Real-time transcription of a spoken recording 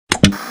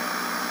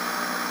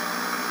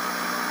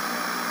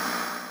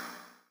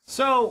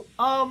So,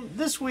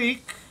 this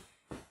week,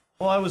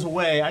 while I was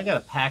away, I got a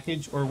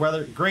package, or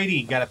rather,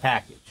 Grady got a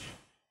package.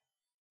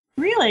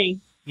 Really?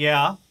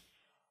 Yeah.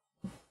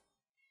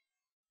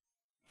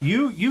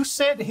 You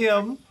sent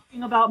him.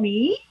 Talking about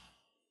me?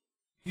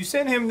 You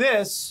sent him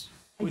this,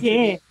 I which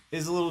did.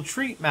 is a little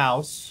treat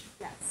mouse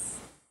Yes.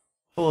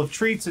 full of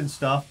treats and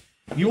stuff.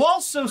 You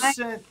also I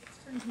sent.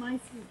 turned my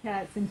sweet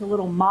cats into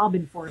little mob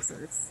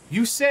enforcers.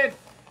 You sent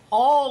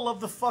all of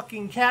the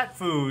fucking cat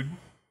food.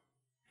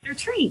 They're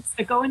treats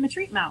that go in the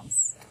treat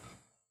mouse.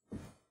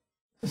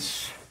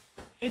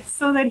 It's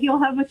so that he'll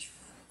have a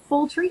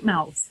full treat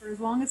mouse for as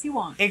long as he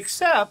wants.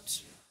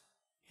 Except,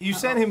 you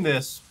sent him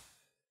this.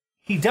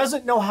 He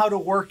doesn't know how to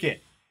work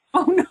it.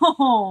 Oh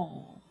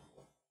no!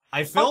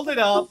 I filled it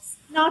up.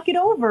 Knock it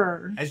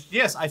over.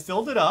 Yes, I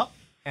filled it up,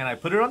 and I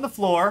put it on the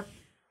floor,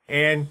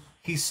 and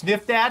he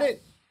sniffed at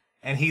it,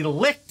 and he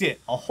licked it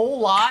a whole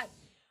lot.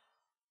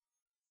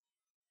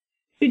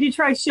 Did you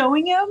try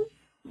showing him?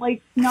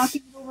 Like,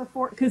 knocking it over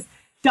for... Because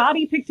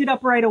Dottie picked it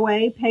up right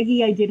away.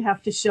 Peggy, I did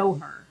have to show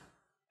her.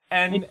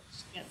 And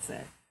she gets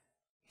it.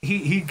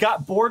 he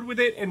got bored with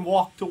it and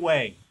walked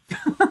away.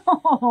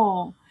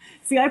 Oh.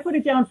 See, I put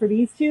it down for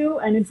these two,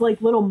 and it's like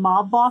little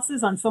mob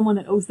bosses on someone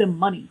that owes them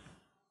money.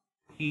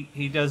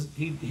 He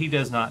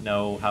does not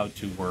know how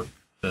to work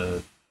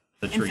the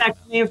treat. In fact,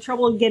 they have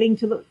trouble getting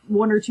to the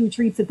one or two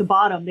treats at the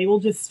bottom. They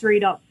will just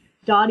straight up...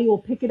 Dottie will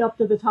pick it up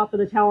to the top of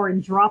the tower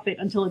and drop it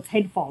until its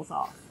head falls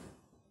off.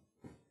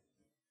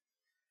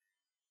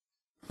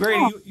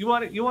 Grady, you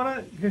want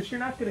to, because you're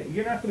not gonna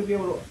be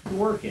able to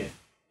work it.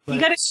 You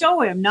got to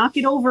show him, knock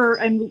it over,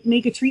 and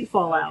make a treat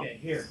fall out. Okay,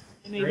 here.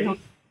 And maybe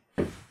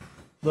Grady?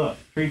 Look,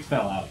 treats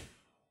fell out.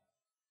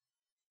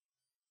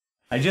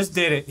 I just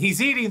did it.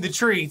 He's eating the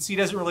treats. He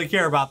doesn't really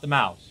care about the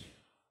mouse.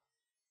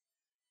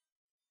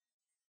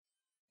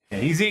 Yeah,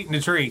 he's eating the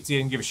treats. He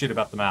didn't give a shit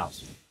about the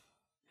mouse.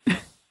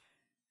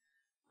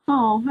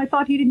 Oh, I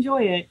thought he'd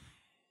enjoy it.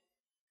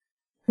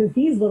 Because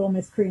these little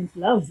miscreants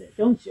loves it,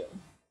 don't you?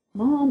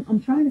 Mom, I'm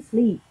trying to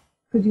sleep.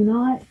 Could you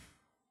not?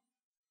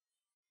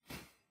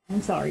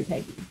 I'm sorry,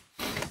 Peggy.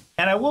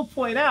 And I will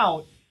point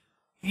out,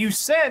 you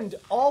send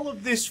all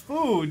of this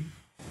food.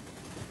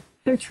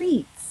 They're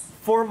treats.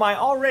 For my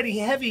already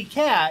heavy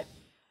cat,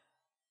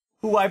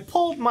 who I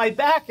pulled my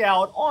back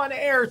out on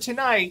air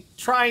tonight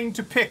trying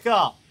to pick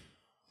up.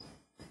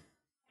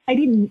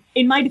 In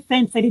my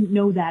defense, I didn't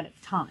know that at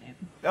the time.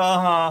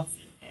 Uh-huh.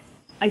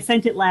 I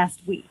sent it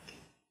last week.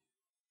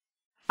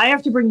 I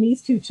have to bring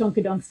these two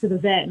chunkadunks to the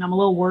vet, and I'm a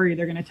little worried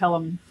they're going to tell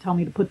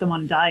me to put them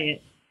on a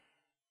diet.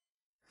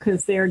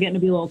 Because they're getting to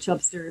be little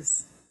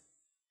chubsters.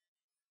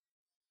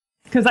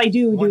 Because I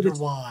do the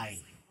why.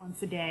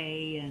 Once a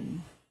day,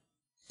 and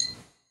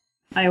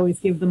I always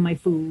give them my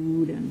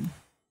food, and...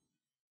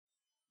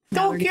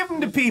 Don't give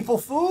them to people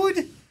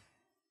food!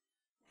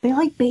 They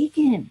like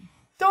bacon.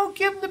 Don't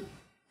give them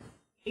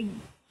to...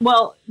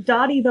 Well,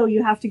 Dottie, though,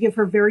 you have to give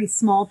her very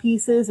small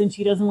pieces, and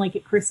she doesn't like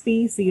it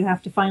crispy, so you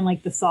have to find,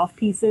 like, the soft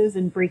pieces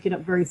and break it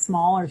up very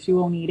small, or she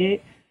won't eat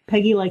it.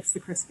 Peggy likes the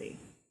crispy.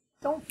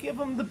 Don't give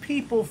them the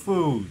people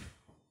food.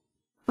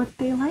 But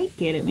they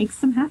like it. It makes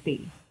them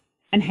happy.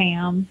 And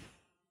ham.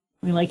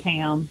 We like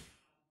ham.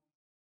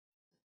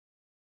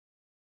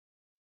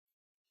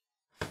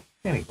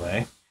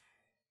 Anyway.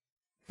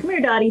 Come here,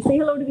 Dottie. Say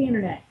hello to the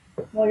internet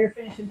while you're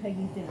finishing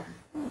Peggy's dinner.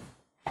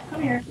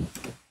 Come here.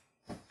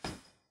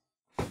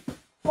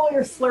 While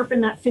you're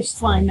slurping that fish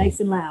slime nice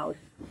and loud.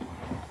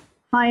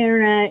 Hi,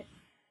 internet.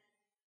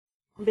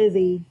 I'm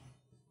busy.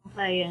 I'm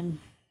playing.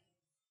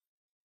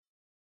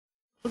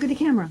 Look at the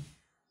camera.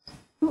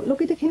 Oh,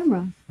 look at the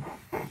camera.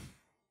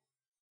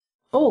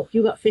 Oh,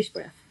 you got fish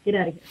breath. Get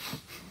out of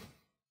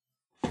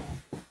here.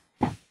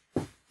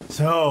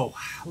 So,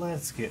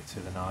 let's get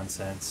to the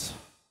nonsense.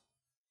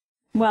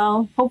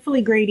 Well,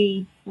 hopefully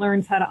Grady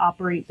learns how to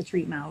operate the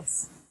treat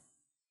mouse.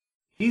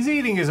 He's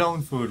eating his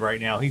own food right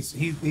now. He's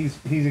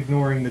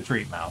ignoring the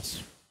treat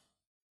mouse.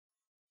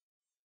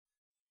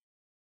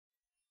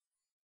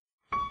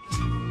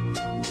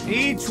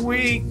 Each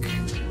week,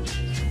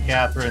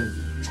 Catherine,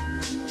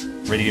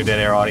 Radio Dead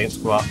Air audience,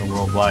 go out in the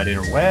worldwide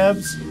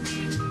interwebs,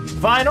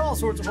 find all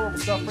sorts of horrible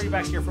stuff, bring it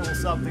back here for a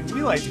little something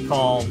we like to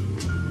call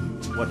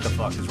 "What the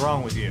fuck is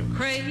wrong with you?"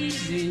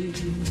 Crazy.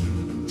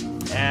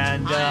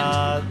 And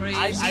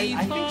I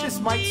think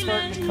this might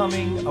start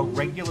becoming a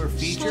regular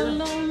feature.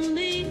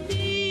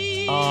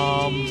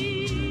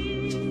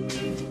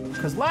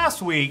 Because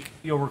last week,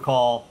 you'll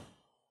recall,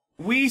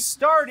 we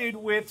started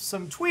with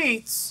some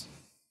tweets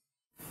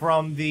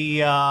from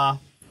the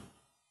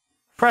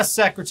press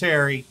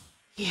secretary,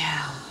 of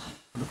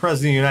the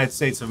President of the United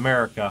States of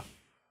America.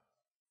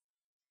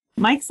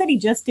 Mike said he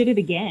just did it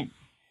again.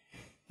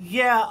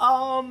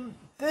 Yeah,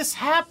 this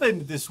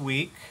happened this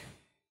week.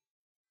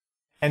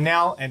 And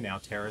now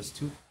Tara's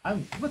too.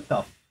 What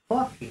the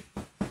fuck?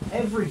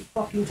 Every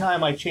fucking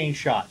time I change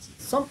shots,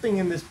 something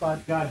in this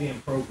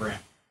goddamn program,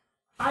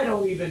 I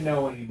don't even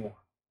know anymore.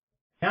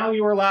 Now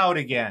you are loud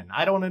again.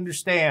 I don't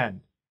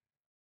understand.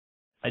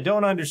 I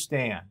don't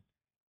understand.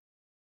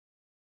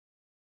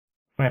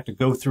 I have to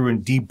go through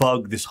and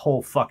debug this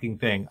whole fucking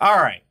thing. All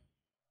right.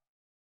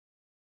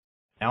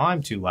 Now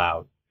I'm too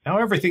loud. Now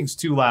everything's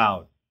too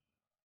loud.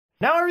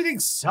 Now everything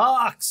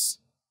sucks.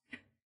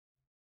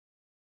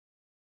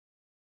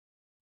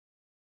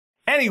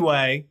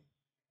 Anyway,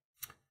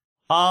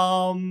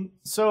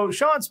 so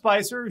Sean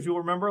Spicer, as you'll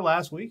remember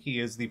last week, he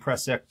is the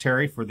press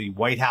secretary for the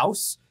White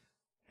House.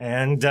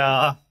 And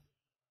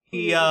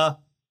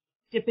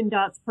Dippin'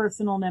 Dot's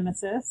personal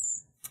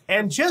nemesis.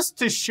 And just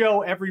to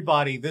show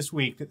everybody this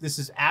week that this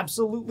is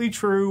absolutely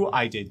true,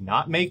 I did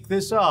not make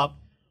this up.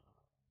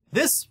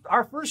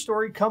 Our first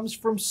story comes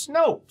from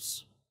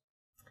Snopes.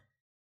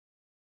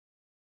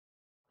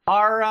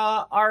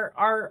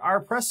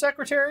 Our press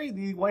secretary,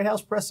 the White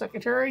House press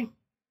secretary,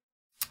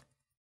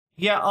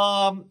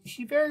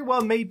 he very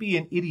well may be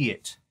an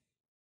idiot.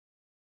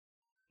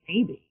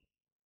 Maybe.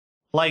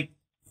 Like,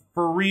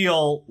 for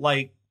real,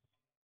 like,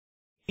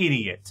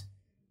 idiot.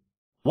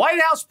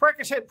 White House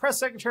press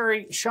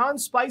secretary Sean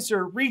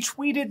Spicer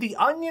retweeted the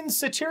Onion's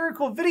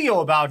satirical video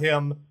about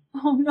him.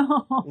 Oh,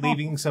 no.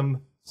 Leaving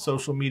some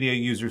social media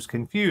users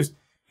confused.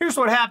 Here's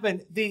what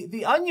happened.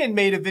 The Onion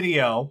made a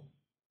video,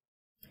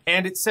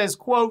 and it says,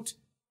 quote,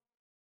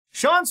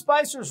 Sean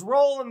Spicer's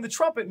role in the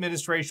Trump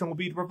administration will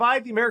be to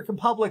provide the American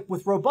public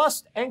with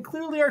robust and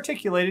clearly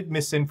articulated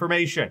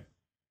misinformation.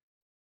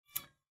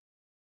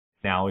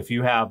 Now, if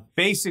you have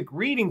basic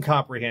reading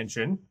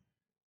comprehension,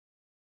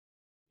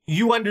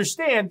 you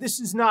understand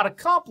this is not a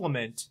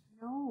compliment.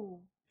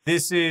 No.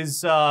 This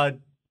is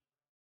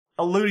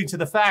alluding to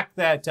the fact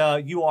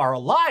that you are a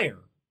liar,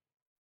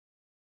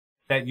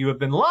 that you have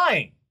been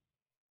lying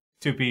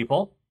to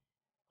people.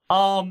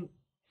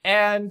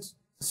 And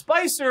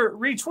Spicer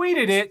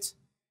retweeted it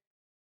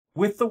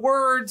with the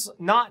words,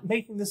 not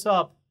making this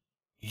up,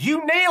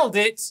 "You nailed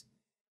it,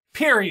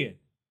 period."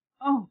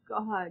 Oh,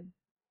 God.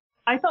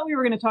 I thought we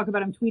were going to talk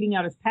about him tweeting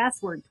out his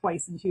password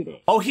twice in 2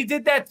 days. Oh, he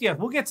did that? Yeah,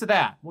 we'll get to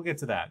that.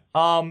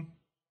 I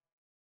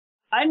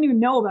didn't even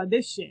know about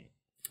this shit.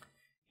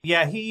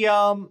 Yeah, he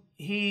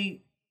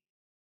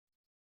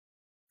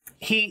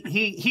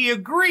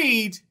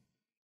agreed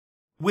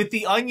with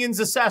the Onion's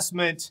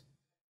assessment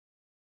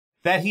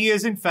that he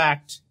is, in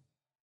fact,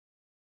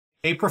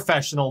 a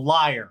professional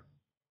liar.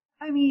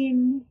 I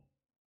mean,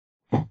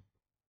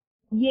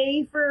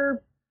 yay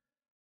for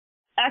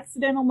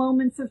accidental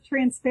moments of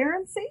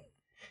transparency.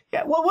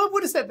 Yeah, well,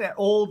 what is that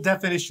old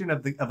definition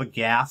of a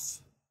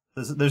gaffe?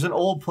 There's an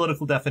old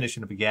political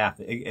definition of a gaffe.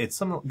 It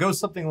goes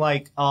something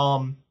like,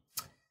 a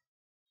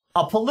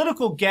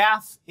political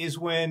gaffe is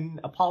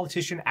when a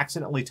politician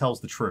accidentally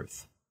tells the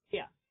truth.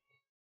 Yeah.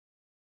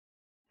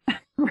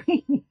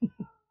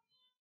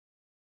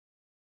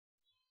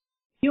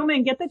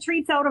 Human, get the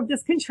treats out of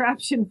this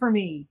contraption for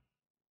me.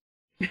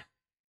 I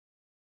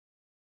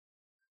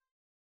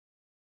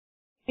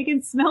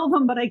can smell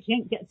them, but I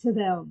can't get to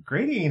them.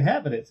 Grady ain't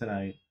having it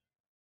tonight.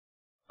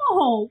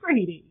 Oh,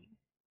 Grady.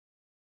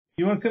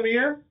 You want to come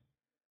here?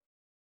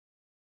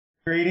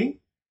 Grady?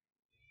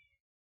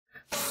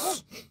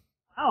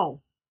 Oh.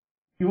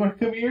 You want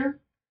to come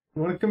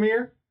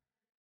here?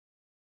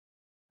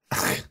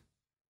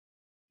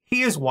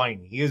 He is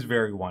whiny. He is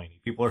very whiny.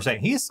 People are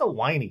saying, he is so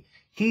whiny.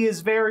 He is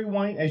very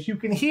whiny, as you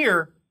can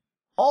hear,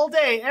 all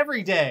day,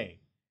 every day.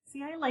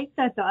 See, I like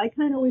that, though. I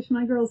kind of wish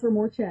my girls were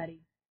more chatty.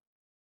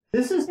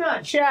 This is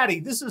not chatty.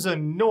 This is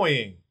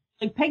annoying.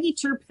 Like, Peggy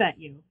chirps at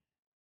you.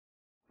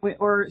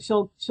 Or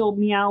she'll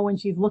meow when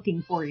she's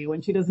looking for you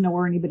and she doesn't know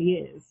where anybody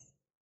is.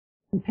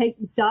 And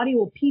Dottie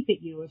will peep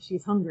at you if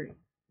she's hungry.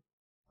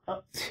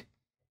 Well,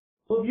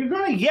 if you're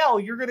going to yell,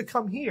 you're going to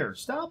come here.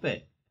 Stop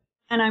it.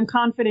 And I'm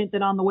confident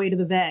that on the way to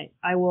the vet,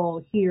 I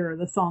will hear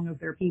the song of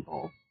their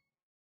people.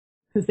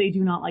 Because they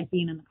do not like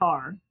being in the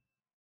car.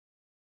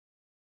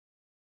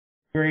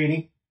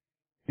 Grady,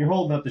 you're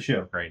holding up the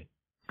show, Grady.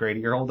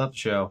 You're holding up the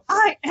show.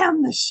 I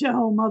am the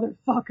show,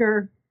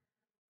 motherfucker.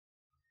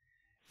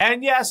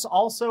 And yes,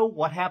 also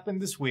what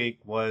happened this week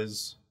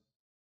was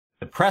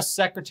the press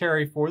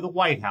secretary for the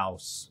White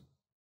House,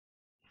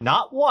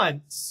 not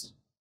once,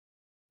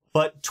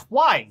 but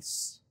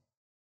twice,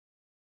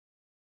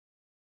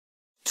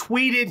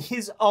 tweeted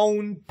his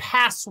own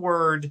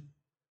password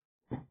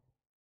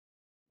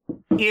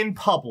in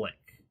public.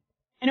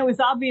 And it was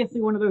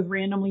obviously one of those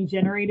randomly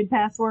generated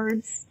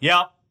passwords.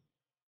 Yep.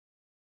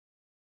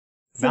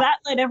 So that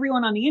led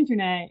everyone on the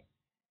internet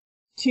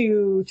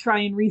to try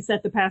and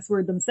reset the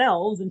password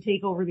themselves and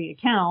take over the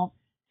account.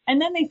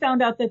 And then they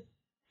found out that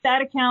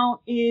that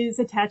account is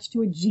attached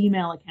to a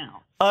Gmail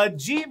account. A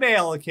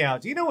Gmail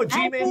account. Do you know what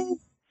Gmail is?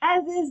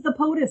 As is the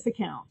POTUS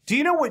account. Do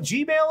you know what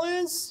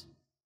Gmail is?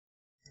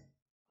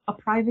 A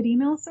private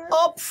email server?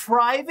 A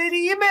private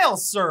email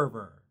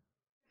server.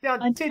 Now,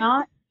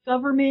 not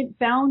government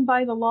bound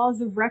by the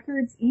laws of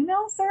records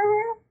email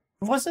server?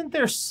 Wasn't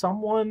there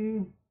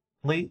someone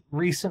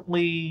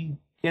recently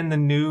in the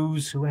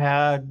news who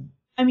had...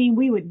 I mean,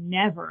 we would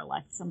never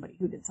elect somebody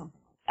who did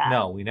something like that.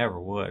 No, we never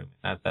would.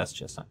 That's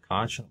just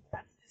unconscionable.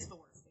 That's just the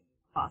worst thing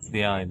possible.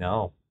 Yeah, I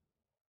know.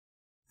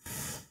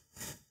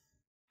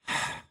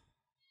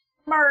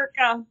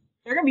 America.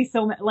 They're gonna be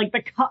so like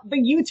the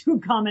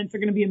YouTube comments are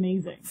gonna be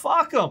amazing.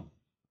 Fuck them.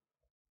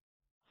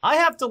 I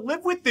have to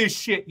live with this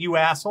shit, you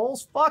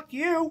assholes. Fuck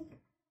you.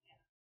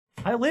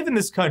 I live in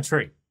this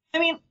country. I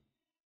mean,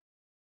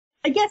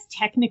 I guess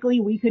technically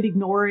we could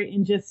ignore it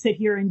and just sit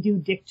here and do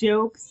dick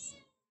jokes.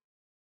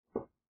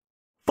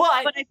 But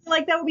I feel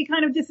like that would be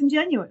kind of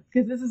disingenuous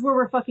because this is where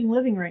we're fucking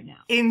living right now.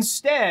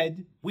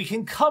 Instead, we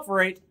can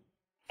cover it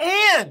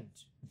and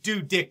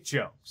do dick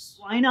jokes.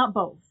 Why not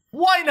both?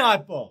 Why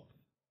not both?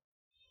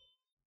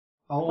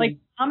 Like,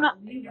 I'm not.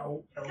 It's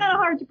kind of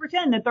hard to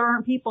pretend that there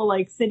aren't people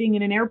like sitting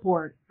in an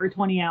airport for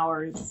 20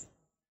 hours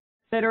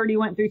that already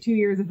went through 2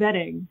 years of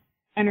vetting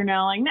and are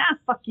now like, nah,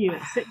 fuck you.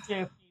 Sit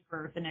JFK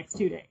for the next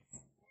 2 days.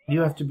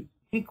 You have to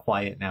be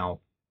quiet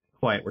now.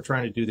 Quiet. We're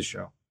trying to do the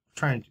show.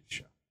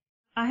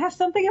 I have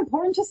something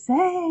important to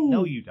say.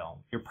 No, you don't.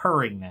 You're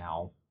purring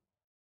now.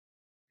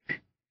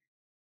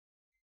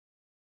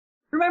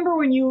 Remember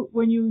when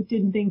you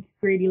didn't think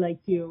Grady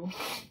liked you?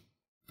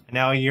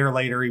 Now a year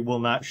later, he will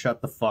not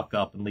shut the fuck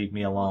up and leave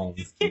me alone.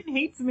 This kid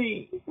hates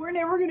me. We're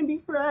never gonna be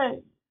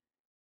friends.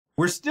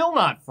 We're still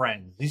not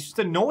friends. He's just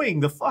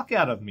annoying the fuck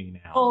out of me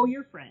now. Oh,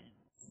 you're friends.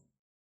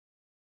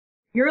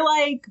 You're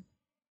like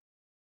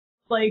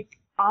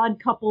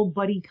odd couple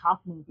buddy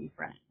cop movie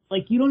friends.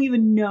 Like, you don't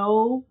even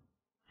know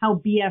how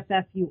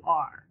BFF you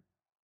are.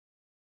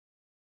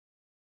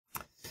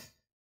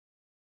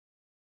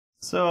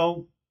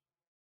 So,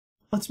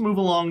 let's move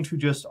along to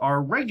just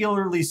our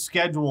regularly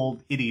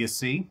scheduled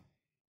idiocy.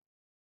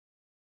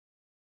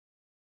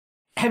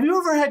 Have you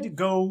ever had to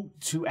go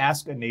to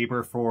ask a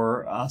neighbor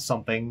for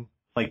something,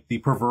 like the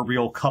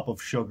proverbial cup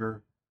of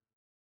sugar?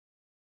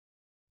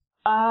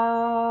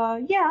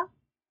 Yeah.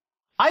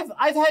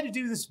 I've had to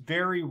do this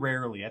very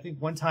rarely. I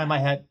think one time I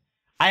had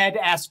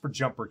to ask for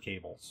jumper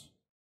cables.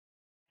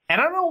 And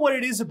I don't know what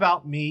it is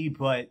about me,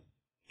 but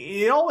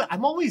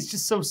I'm always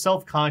just so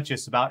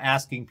self-conscious about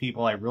asking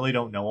people I really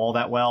don't know all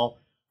that well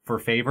for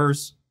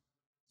favors.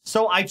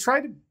 So I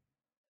tried to...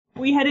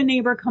 We had a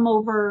neighbor come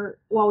over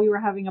while we were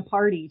having a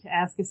party to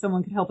ask if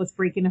someone could help us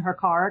break into her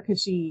car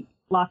because she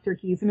locked her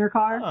keys in her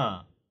car.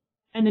 Huh.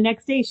 And the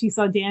next day she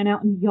saw Dan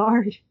out in the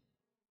yard.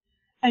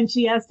 And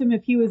she asked him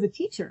if he was a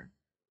teacher.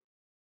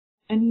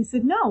 And he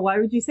said, no, why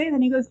would you say that?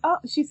 And he goes, oh,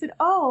 she said,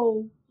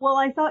 oh, well,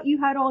 I thought you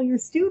had all your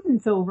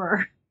students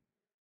over.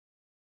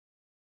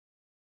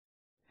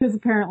 Because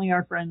apparently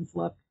our friends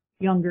look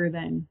younger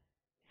than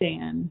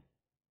Dan.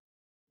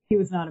 He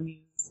was not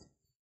amused.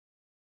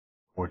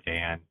 Poor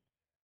Dan.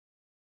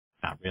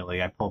 Not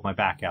really. I pulled my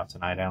back out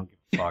tonight. I don't give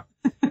a fuck.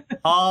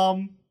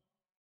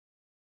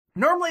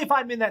 Normally, if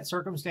I'm in that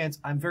circumstance,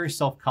 I'm very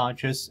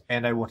self-conscious,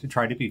 and I want to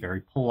try to be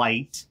very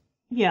polite.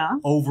 Yeah.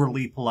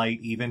 Overly polite,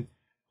 even.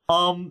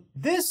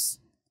 This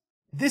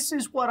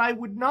is what I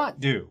would not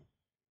do.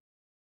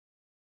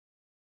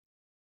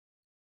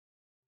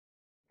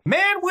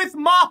 Man with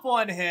mop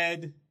on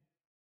head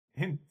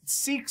and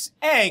seeks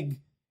egg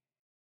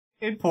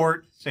in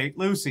Port St.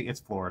 Lucie. It's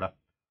Florida.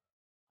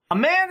 A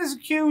man is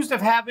accused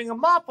of having a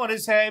mop on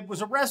his head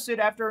was arrested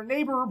after a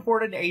neighbor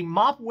reported a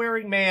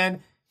mop-wearing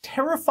man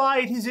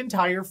terrified his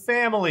entire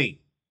family.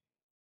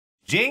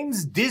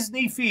 James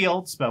Disney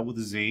Field, spelled with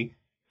a Z,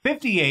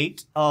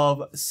 58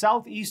 of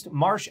Southeast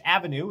Marsh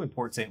Avenue in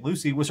Port St.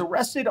 Lucie, was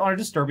arrested on a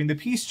disturbing the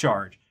peace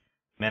charge.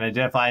 The man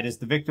identified as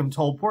the victim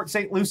told Port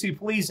St. Lucie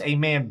police a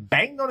man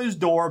banged on his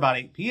door about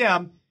 8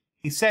 p.m.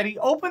 He said he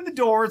opened the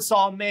door and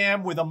saw a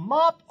man with a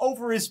mop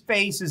over his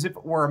face as if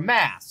it were a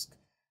mask.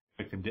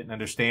 The victim didn't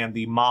understand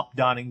the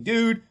mop-donning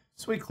dude,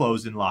 so he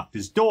closed and locked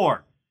his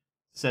door.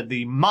 Said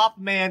the mop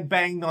man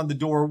banged on the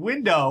door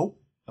window,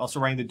 also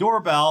rang the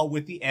doorbell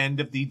with the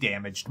end of the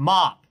damaged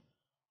mop.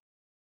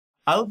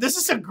 This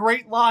is a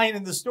great line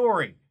in the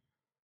story.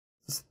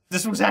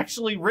 This was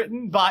actually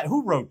written by...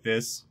 Who wrote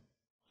this?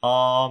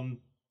 Will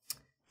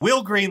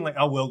Greenlee.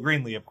 Oh, Will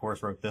Greenlee, of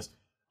course, wrote this.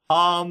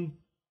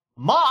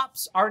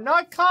 Mops are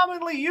not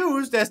commonly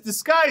used as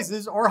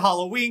disguises or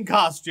Halloween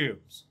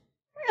costumes.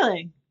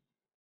 Really?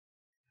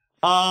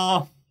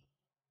 I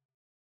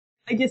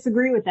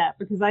disagree with that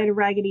because I had a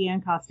Raggedy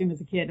Ann costume as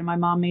a kid and my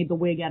mom made the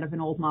wig out of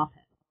an old mop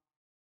head.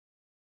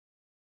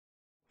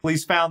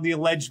 Police found the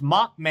alleged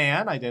mop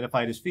man,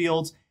 identified as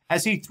Fields,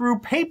 as he threw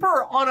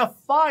paper on a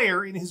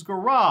fire in his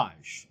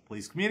garage.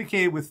 Police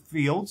communicated with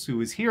Fields, who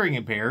is hearing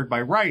impaired,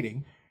 by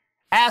writing.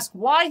 Asked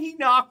why he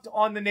knocked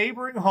on the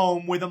neighboring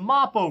home with a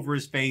mop over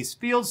his face,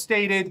 Fields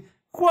stated,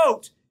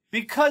 quote,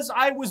 because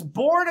I was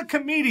born a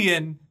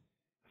comedian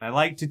and I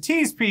like to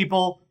tease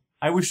people,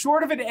 I was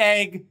short of an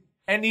egg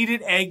and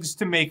needed eggs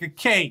to make a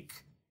cake.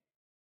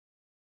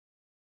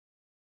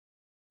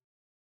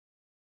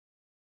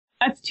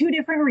 That's two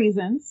different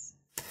reasons.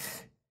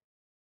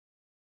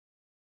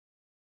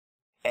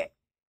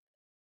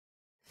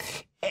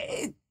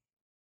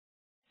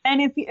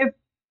 And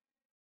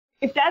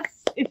if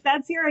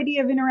that's your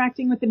idea of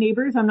interacting with the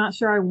neighbors, I'm not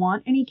sure I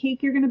want any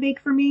cake you're going to bake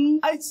for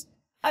me. I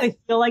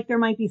feel like there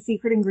might be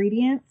secret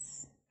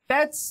ingredients.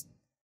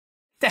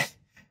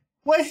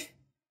 What?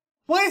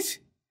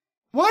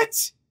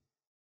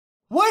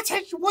 What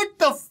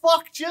the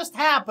fuck just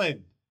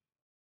happened?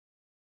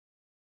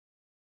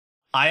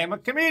 I am a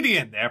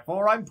comedian,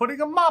 therefore I'm putting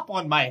a mop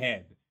on my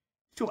head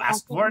to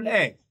ask for an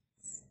egg.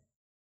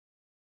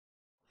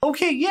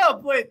 Okay, yeah,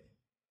 but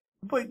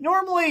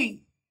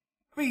normally,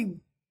 I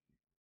mean,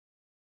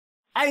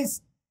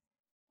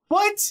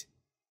 what?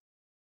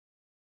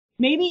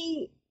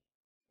 Maybe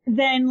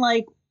then,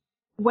 like,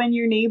 when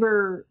your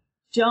neighbor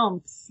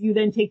jumps, you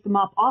then take the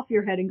mop off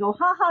your head and go,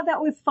 haha, that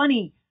was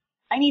funny.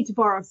 I need to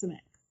borrow some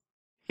eggs.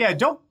 Yeah,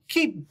 don't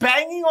keep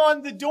banging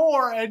on the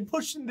door and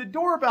pushing the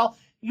doorbell.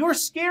 You're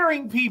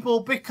scaring people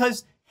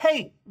because,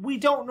 hey, we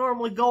don't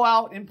normally go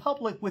out in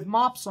public with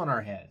mops on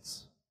our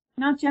heads.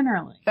 Not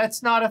generally.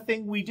 That's not a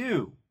thing we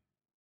do.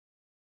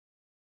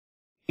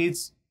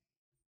 It's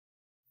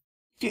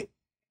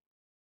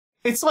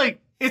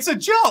like, it's a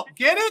joke,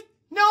 get it?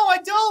 No, I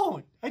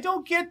don't. I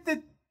don't get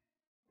that.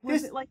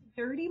 Was it like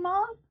a dirty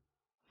mop?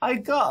 I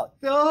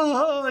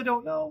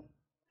don't know.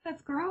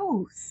 That's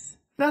gross.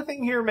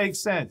 Nothing here makes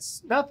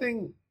sense.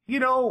 Nothing,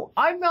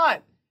 I'm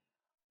not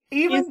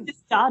even... Is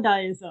this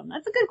Dadaism?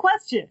 That's a good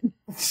question.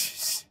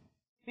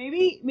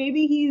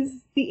 Maybe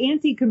he's the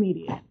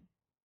anti-comedian.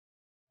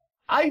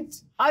 I'm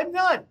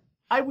not.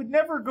 I would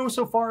never go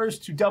so far as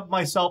to dub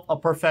myself a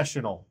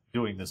professional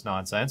doing this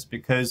nonsense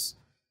because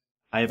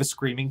I have a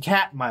screaming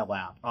cat in my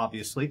lap,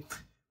 obviously.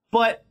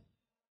 But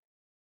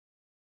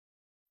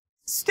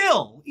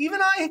still,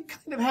 even I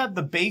kind of have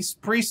the base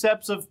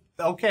precepts of,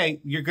 okay,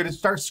 you're going to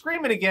start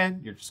screaming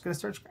again. You're just going to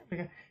start screaming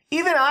again.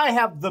 Even I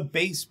have the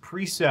base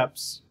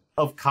precepts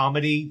of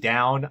comedy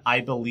down,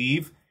 I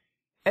believe.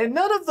 And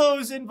none of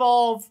those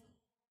involve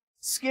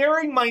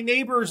scaring my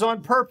neighbors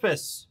on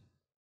purpose.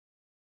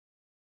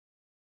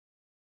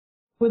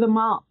 With a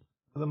mop.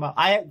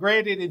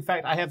 Granted, in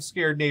fact, I have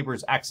scared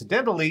neighbors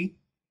accidentally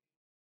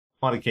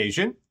on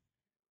occasion.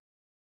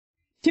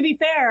 To be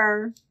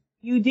fair,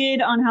 you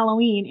did on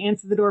Halloween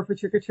answer the door for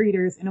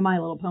trick-or-treaters in a My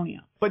Little Pony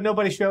outfit. But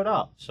nobody showed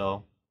up,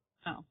 so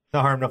no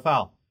harm, no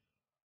foul.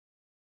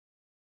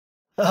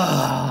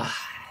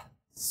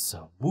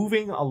 So,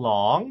 moving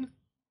along.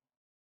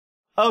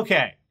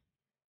 Okay.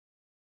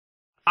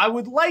 I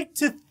would like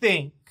to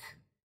think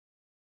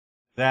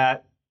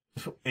that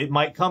it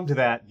might come to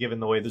that, given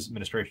the way this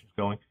administration is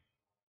going.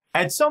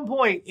 At some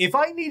point, if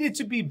I needed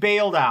to be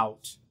bailed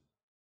out,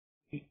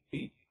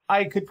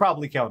 I could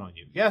probably count on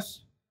you.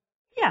 Yes?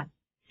 Yeah.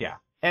 Yeah.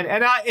 And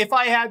if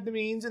I had the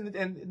means and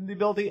the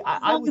ability,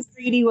 as long as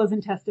Grady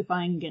wasn't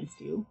testifying against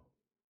you.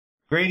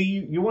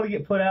 Grady, you want to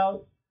get put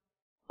out?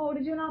 Oh,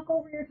 did you knock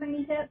over your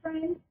tiny cat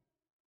friend?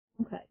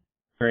 Okay.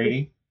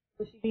 Grady?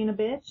 Was she being a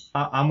bitch?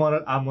 I'm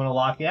gonna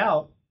lock you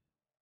out.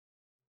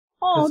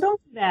 Oh,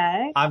 don't do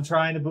that. I'm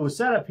trying to do a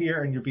setup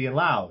here, and you're being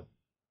loud.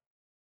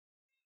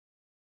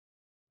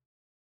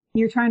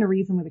 You're trying to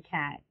reason with a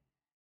cat.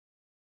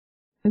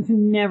 It's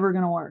never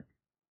gonna work.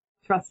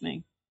 Trust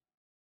me.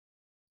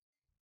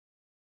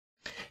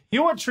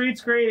 You want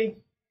treats, Grady?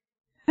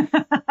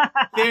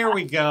 There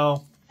we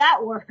go.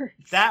 That word.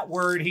 That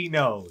word he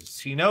knows.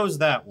 He knows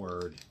that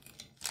word.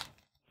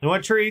 You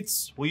want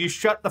treats? Will you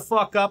shut the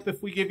fuck up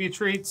if we give you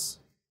treats?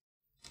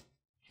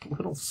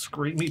 Little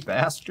screamy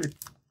bastard.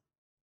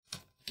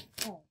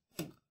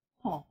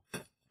 Oh.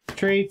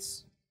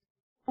 Treats.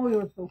 Oh,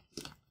 you're so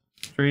cute.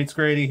 Treats,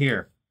 Grady.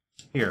 Here.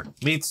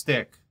 Meat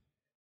stick.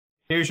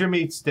 Here's your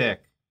meat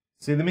stick.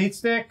 See the meat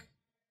stick?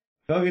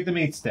 Go get the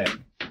meat stick.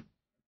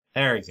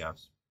 There he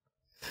goes.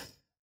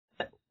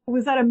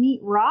 Was that a meat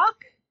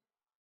rock?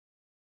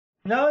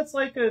 No, it's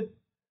like a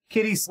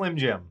kitty Slim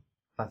Jim.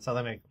 That's how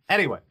they make them.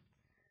 Anyway.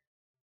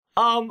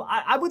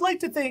 I would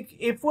like to think,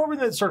 if we were in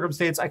that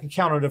circumstance, I could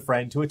count on a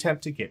friend to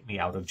attempt to get me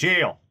out of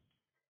jail.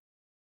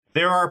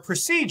 There are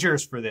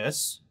procedures for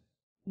this.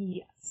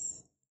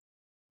 Yes.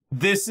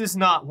 This is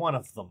not one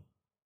of them.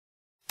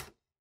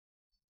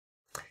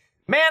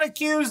 Man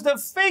accused of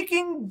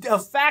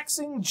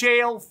faxing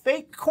jail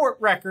fake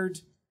court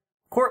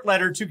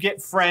letter to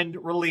get friend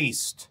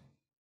released.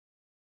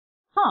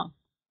 Huh.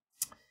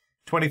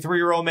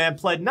 23-year-old man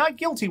pled not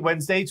guilty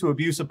Wednesday to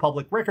abuse of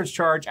public records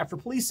charge after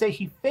police say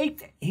he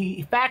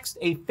faxed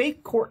a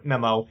fake court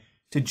memo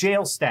to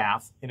jail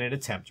staff in an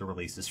attempt to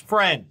release his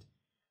friend.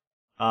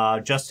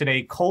 Justin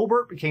A.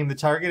 Colbert became the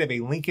target of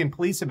a Lincoln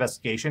police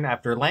investigation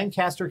after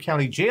Lancaster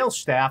County jail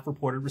staff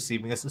reported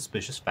receiving a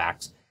suspicious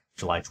fax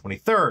July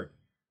 23rd.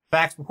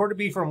 Fax reported to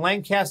be from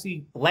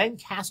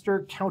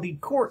Lancaster County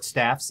court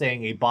staff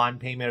saying a bond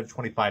payment of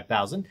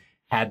 $25,000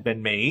 had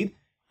been made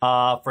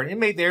for an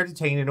inmate there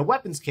detained in a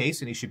weapons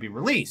case, and he should be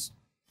released.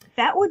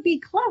 That would be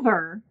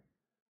clever,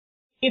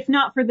 if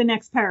not for the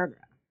next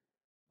paragraph.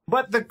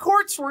 But the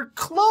courts were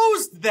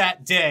closed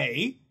that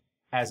day,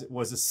 as it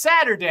was a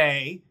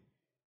Saturday,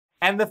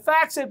 and the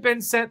fax had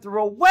been sent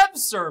through a web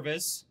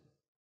service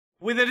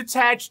with an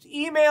attached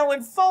email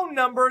and phone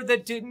number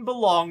that didn't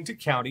belong to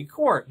county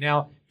court.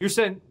 Now, you're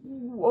saying,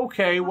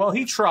 okay, well,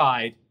 he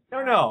tried.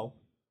 No.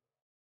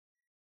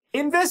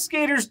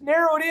 Investigators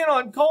narrowed in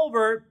on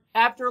Colbert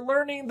after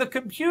learning the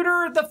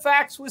computer the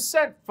fax was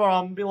sent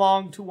from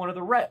belonged to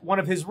one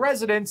of his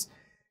residents,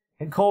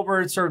 and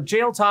Colbert served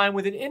jail time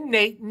with an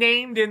inmate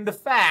named in the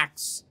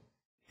fax.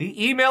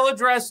 The email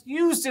address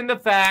used in the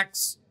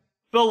fax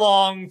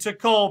belonged to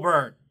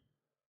Colbert.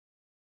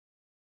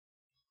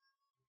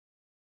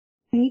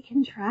 They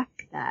can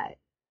track that.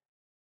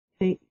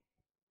 Like,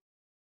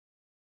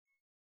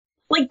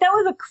 that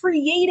was a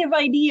creative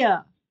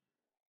idea.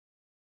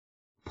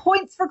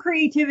 Points for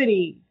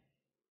creativity.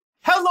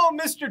 Hello,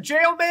 Mr.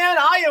 Jailman.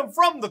 I am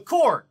from the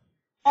court.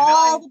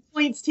 All the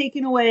points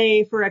taken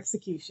away for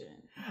execution.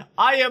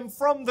 I am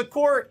from the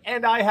court,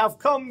 and I have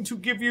come to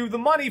give you the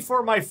money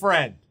for my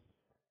friend.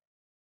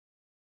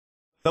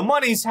 The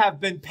monies have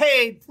been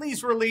paid.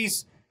 Please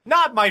release.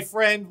 Not my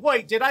friend.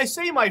 Wait, did I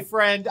say my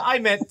friend? I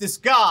meant this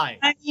guy.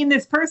 I mean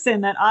this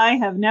person that I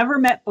have never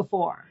met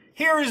before.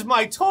 Here is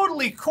my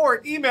totally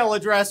court email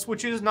address,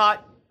 which is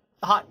not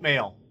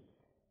Hotmail.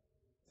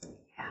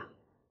 Yeah.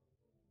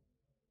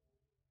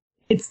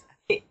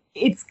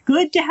 It's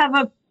good to have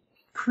a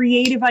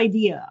creative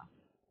idea,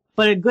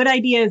 but a good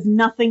idea is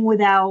nothing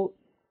without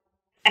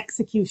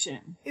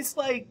execution. It's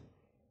like,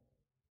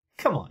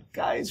 come on,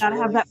 guys. Gotta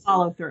have that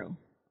follow through.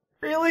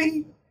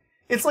 Really?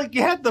 It's like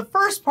you had the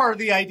first part of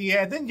the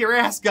idea and then your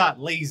ass got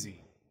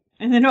lazy.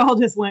 And then it all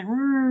just went...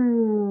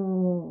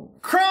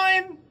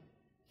 Crime,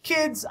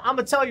 kids, I'm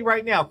going to tell you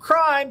right now,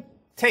 crime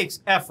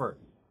takes effort.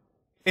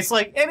 It's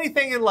like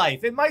anything in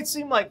life. It might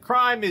seem like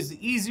crime is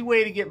the easy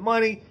way to get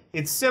money.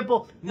 It's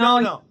simple.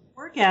 No.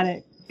 Work at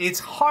it. It's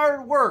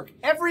hard work.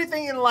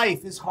 Everything in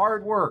life is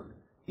hard work.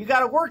 You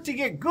got to work to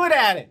get good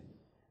at it.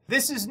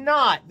 This is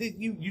not.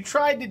 You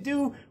tried to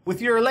do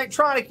with your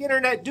electronic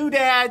internet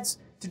doodads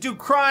to do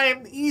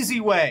crime the easy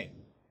way.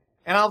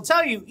 And I'll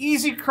tell you,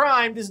 easy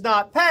crime does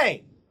not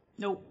pay.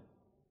 Nope.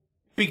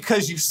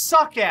 Because you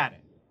suck at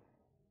it.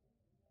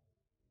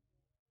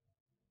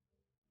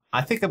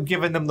 I think I'm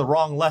giving them the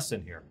wrong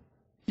lesson here.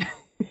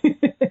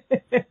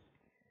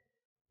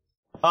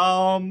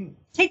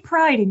 Take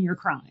pride in your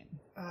crime.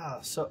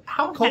 So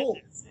how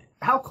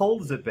cold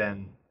has it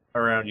been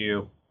around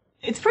you?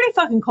 It's pretty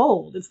fucking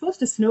cold. It's supposed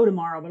to snow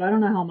tomorrow, but I don't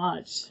know how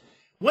much.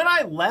 When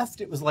I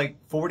left, it was like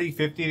 40,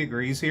 50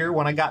 degrees here.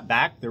 When I got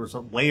back, there was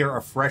a layer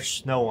of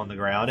fresh snow on the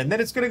ground. And then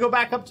it's going to go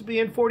back up to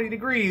being 40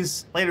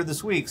 degrees later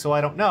this week, so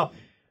I don't know.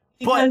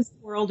 Because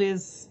the world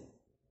is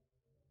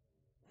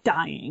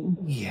dying.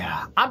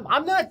 Yeah.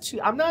 I'm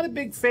not a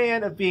big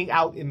fan of being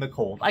out in the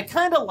cold. I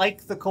kind of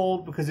like the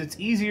cold because it's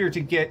easier to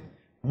get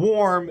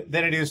warm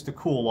than it is to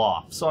cool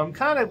off. So I'm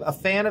kind of a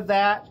fan of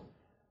that.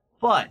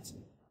 But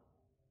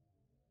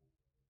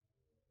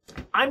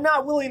I'm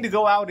not willing to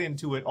go out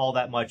into it all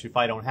that much if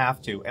I don't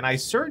have to. And I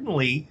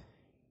certainly,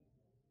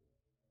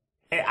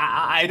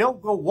 I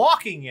don't go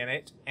walking in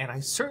it, and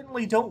I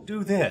certainly don't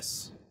do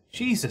this.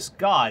 Jesus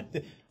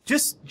God.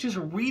 Just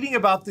reading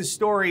about this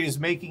story is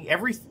making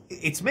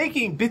it's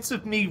making bits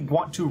of me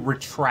want to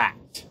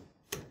retract.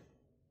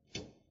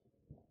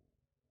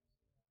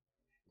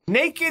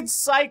 Naked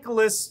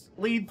cyclists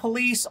lead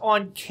police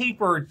on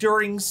caper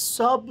during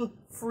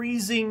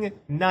sub-freezing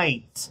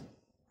night.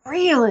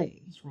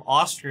 Really? It's from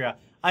Austria.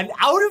 An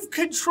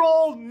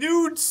out-of-control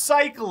nude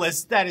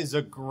cyclist. That is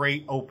a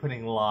great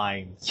opening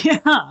line.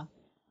 Yeah.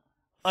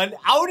 An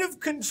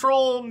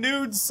out-of-control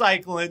nude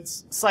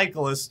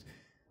cyclist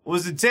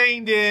was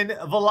detained in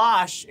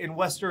Villach in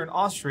western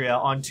Austria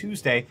on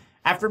Tuesday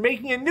after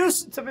making a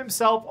nuisance of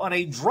himself on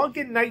a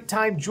drunken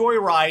nighttime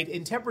joyride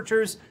in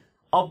temperatures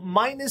of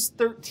minus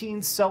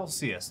 13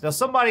 Celsius. Now,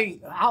 somebody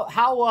do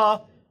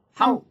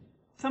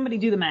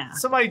the math.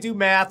 Somebody do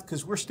math,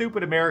 because we're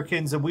stupid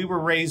Americans and we were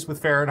raised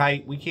with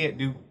Fahrenheit. We can't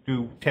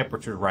do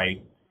temperature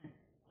right.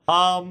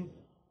 According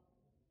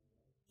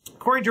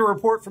to a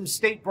report from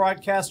state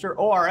broadcaster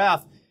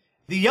ORF,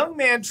 the young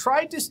man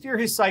tried to steer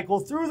his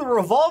cycle through the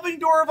revolving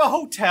door of a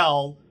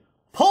hotel,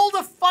 pulled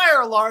a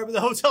fire alarm in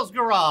the hotel's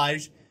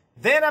garage,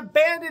 then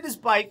abandoned his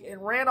bike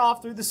and ran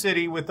off through the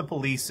city with the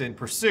police in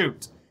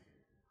pursuit.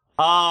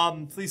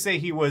 Police say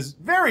he was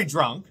very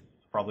drunk,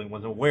 probably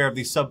wasn't aware of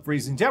these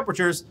sub-freezing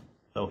temperatures,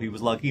 though he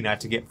was lucky not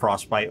to get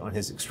frostbite on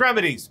his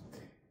extremities.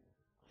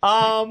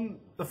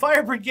 The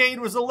fire brigade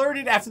was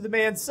alerted after the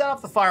man set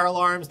off the fire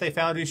alarms. They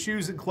found his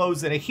shoes and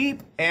clothes in a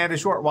heap, and a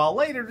short while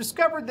later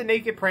discovered the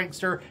naked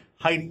prankster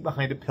hiding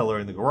behind a pillar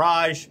in the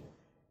garage.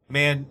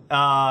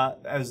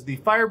 As the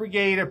fire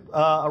brigade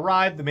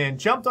arrived, the man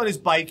jumped on his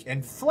bike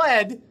and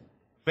fled,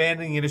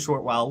 abandoning it a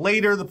short while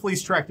later. The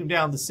police tracked him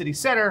down to the city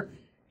center.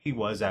 He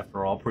was,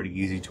 after all, pretty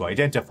easy to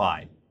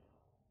identify.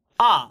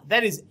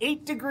 That is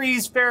 8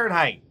 degrees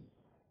Fahrenheit.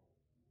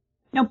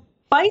 Now,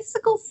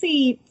 bicycle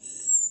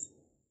seats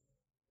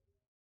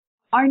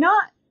are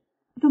not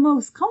the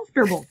most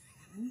comfortable.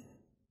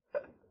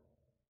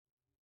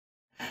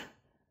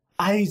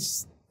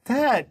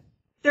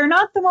 They're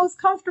not the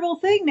most comfortable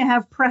thing to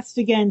have pressed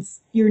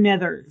against your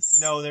nethers.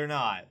 No, they're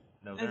not.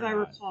 As I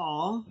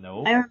recall.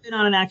 No. I haven't been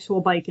on an actual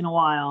bike in a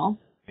while.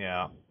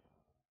 Yeah.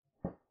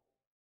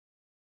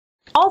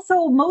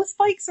 Also, most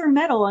bikes are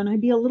metal, and I'd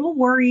be a little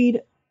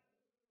worried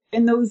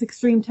in those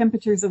extreme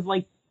temperatures of,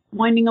 like,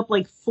 winding up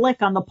like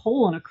Flick on the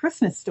pole in A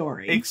Christmas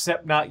Story.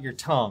 Except not your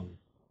tongue.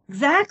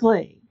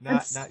 Exactly.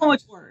 That's so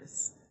much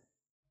worse.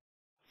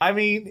 I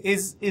mean,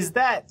 is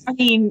that... I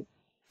mean,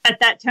 at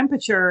that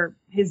temperature,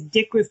 his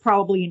dick was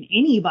probably an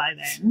innie by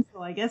then,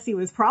 so I guess he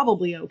was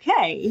probably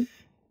okay.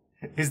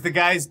 Is the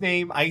guy's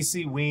name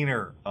Icy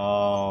Wiener?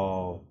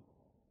 Oh,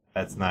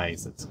 that's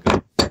nice. That's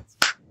good.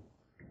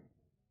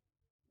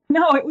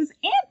 No, it was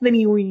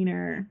Anthony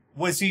Weiner.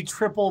 Was he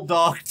triple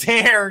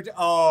dog-dared?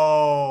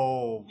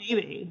 Oh.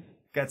 Maybe.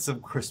 Got some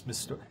Christmas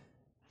story.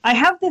 I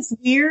have this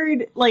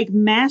weird, like,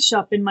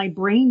 mashup in my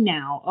brain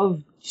now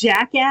of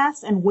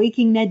Jackass and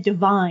Waking Ned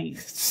Divine.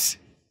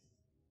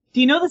 Do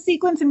you know the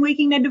sequence in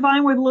Waking Ned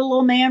Divine where the little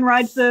old man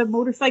rides the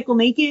motorcycle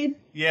naked?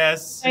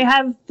 Yes. I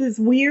have this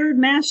weird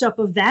mashup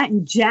of that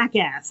and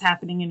Jackass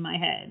happening in my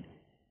head.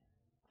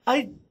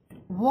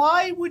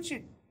 Why would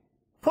you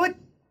put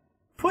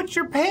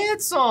your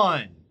pants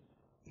on?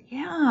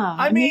 Yeah.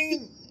 I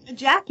mean, a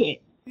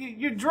jacket.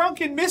 Your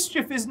drunken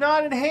mischief is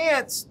not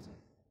enhanced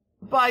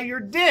by your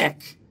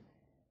dick.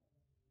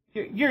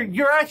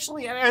 You're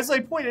actually, as I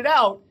pointed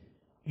out,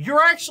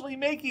 you're actually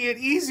making it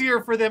easier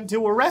for them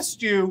to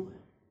arrest you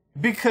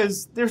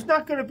because there's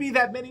not going to be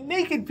that many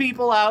naked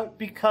people out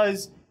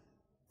because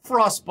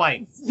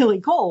frostbite. It's really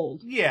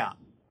cold. Yeah.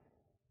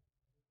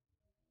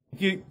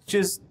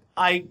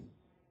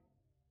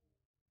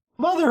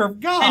 Mother of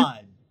God.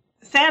 And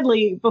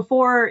sadly,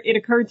 before it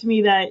occurred to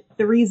me that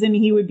the reason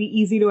he would be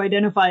easy to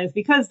identify is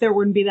because there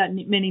wouldn't be that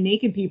many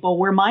naked people,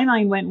 where my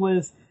mind went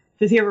was,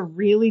 does he have a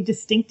really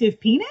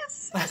distinctive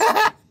penis?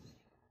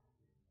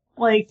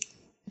 Like,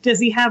 does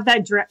he have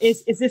that...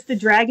 Is this the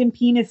dragon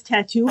penis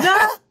tattoo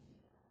guy?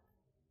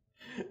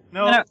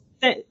 No.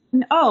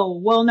 Oh,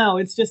 well, no.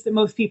 It's just that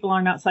most people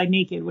aren't outside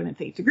naked when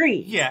it's 8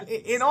 degrees. Yeah,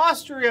 in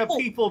Austria,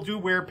 people do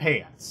wear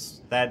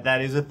pants.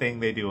 That is a thing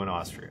they do in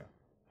Austria.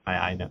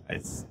 I know.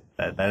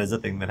 That is a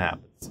thing that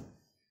happens.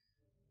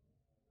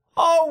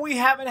 Oh, we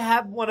haven't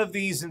had one of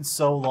these in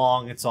so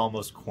long, it's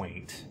almost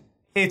quaint.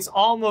 It's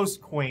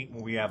almost quaint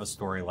when we have a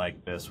story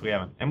like this. We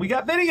haven't. And we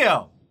got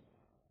video.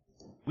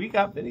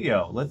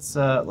 Let's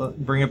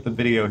bring up the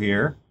video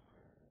here.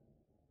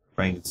 If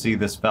I can see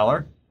this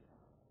feller.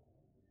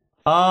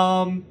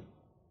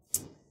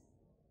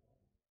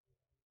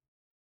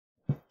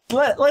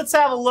 Let's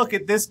have a look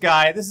at this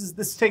guy.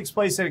 This takes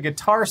place at a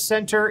guitar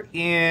center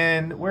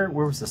in where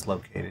was this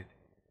located?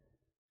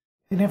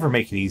 They never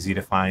make it easy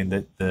to find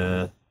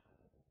the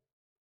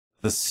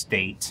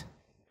state.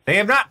 They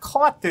have not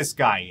caught this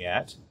guy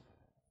yet.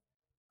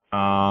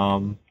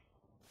 Well,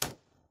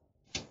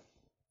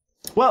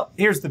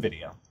 here's the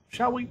video.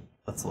 Shall we?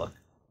 Let's look.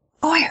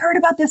 Oh, I heard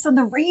about this on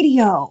the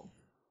radio.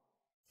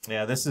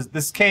 Yeah,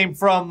 this came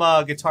from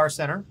Guitar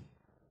Center.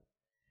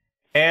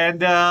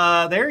 And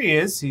there he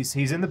is.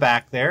 He's in the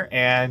back there.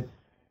 And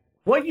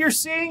what you're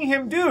seeing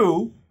him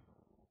do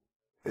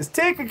is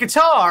take a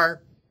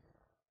guitar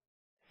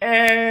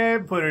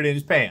and put it in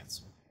his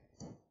pants.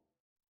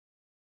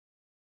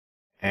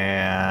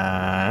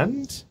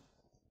 And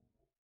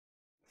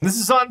this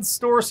is on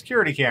store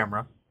security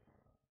camera.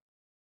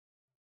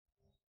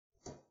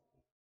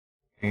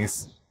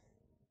 He's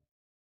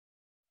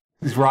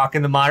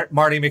rocking the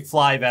Marty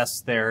McFly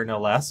vest there, no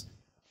less.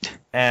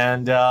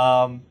 And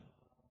yeah,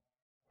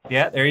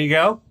 there you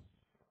go.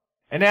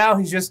 And now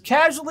he's just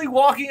casually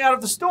walking out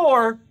of the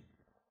store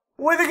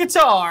with a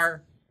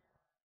guitar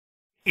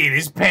in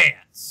his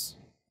pants.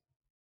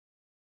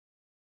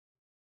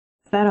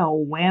 Is that a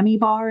whammy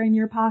bar in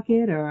your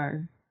pocket,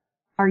 or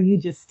are you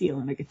just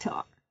stealing a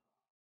guitar?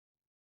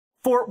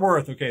 Fort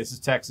Worth. Okay, this is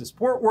Texas.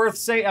 Fort Worth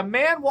say a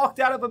man walked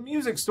out of a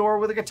music store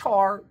with a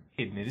guitar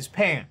hidden in his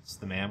pants.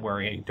 The man,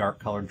 wearing a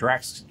dark-colored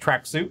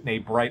tracksuit and a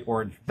bright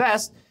orange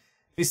vest,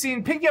 is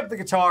seen picking up the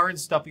guitar and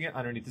stuffing it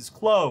underneath his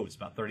clothes.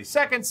 About 30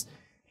 seconds,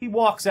 he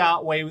walks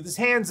out away with his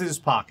hands in his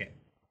pocket.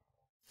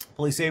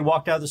 Police say he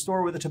walked out of the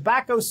store with a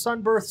tobacco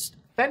sunburst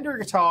Fender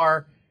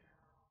guitar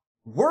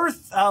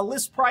worth a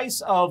list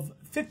price of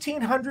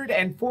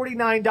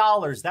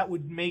 $1,549. That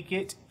would make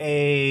it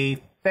a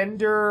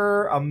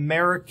Fender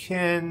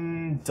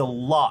American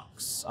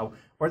Deluxe. Oh,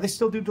 or they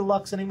still do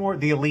Deluxe anymore?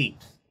 The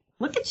Elite.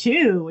 Look at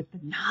you with the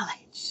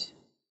knowledge.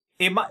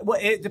 Well,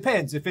 it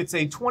depends. If it's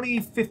a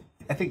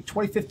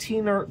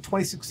 2015 or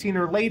 2016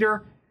 or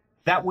later,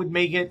 that would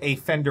make it a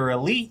Fender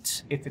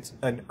Elite. If it's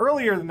an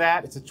earlier than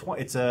that, it's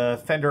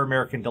a Fender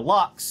American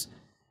Deluxe.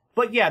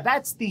 But yeah,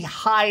 that's the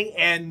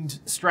high-end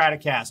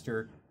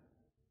Stratocaster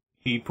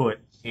he put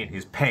in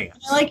his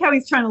pants. I like how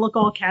he's trying to look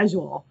all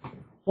casual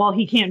while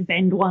he can't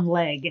bend one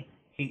leg.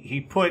 He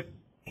put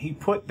a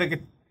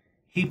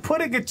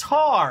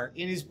guitar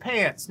in his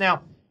pants.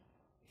 Now,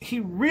 he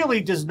really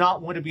does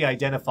not want to be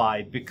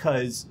identified,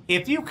 because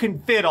if you can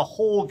fit a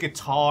whole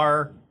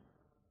guitar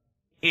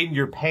in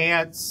your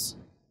pants,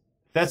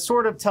 that's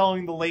sort of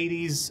telling the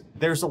ladies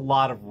there's a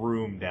lot of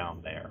room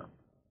down there.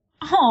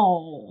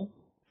 Oh.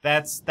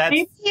 That's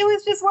maybe he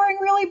was just wearing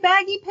really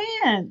baggy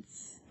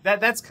pants.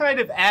 That's kind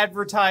of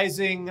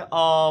advertising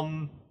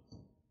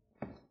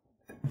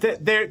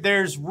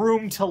there's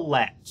room to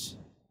let.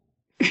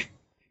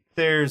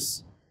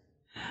 There's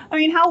I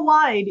mean, how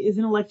wide is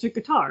an electric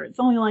guitar? It's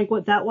only like,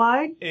 what, that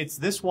wide? It's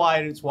this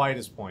wide, its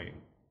widest point.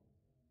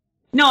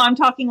 No, I'm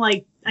talking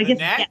like, I guess.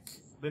 Neck?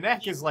 The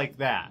neck is like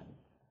that.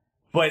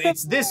 But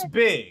it's this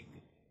big.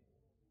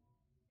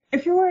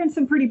 If you're wearing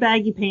some pretty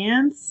baggy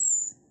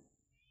pants,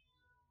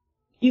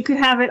 you could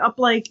have it up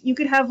like, you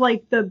could have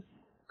like the,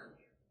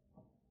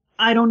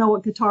 I don't know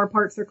what guitar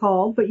parts are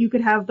called, but you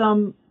could have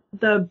them,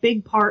 the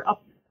big part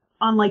up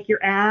on like your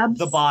abs.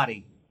 The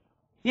body.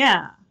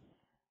 Yeah.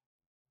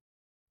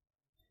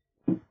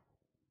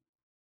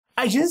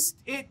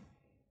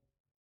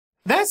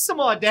 That's some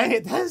audacity.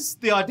 That's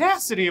the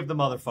audacity of the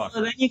motherfucker.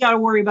 So then you got to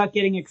worry about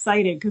getting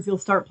excited because he'll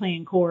start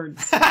playing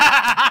chords.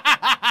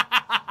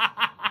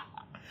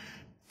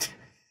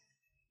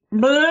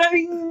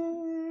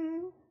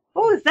 Bling.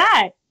 What was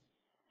that?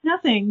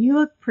 Nothing. You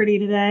look pretty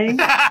today.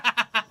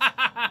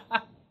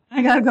 I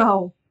gotta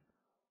go.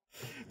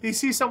 If he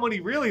sees someone he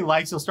really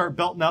likes, he'll start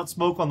belting out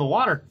smoke on the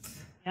water.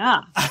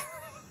 Yeah.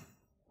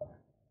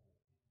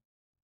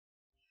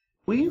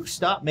 Will you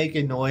stop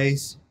making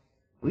noise?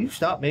 Will you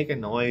stop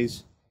making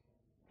noise?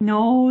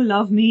 No,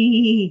 love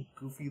me.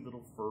 Goofy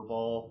little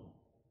furball.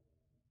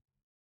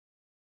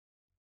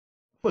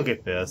 Look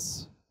at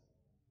this.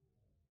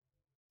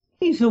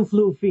 He's so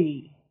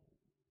floofy.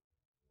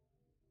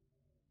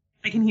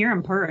 I can hear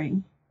him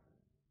purring.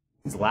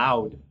 He's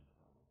loud.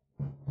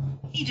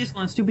 He just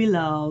wants to be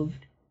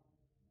loved.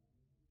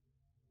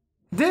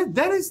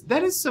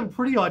 That is some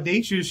pretty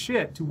audacious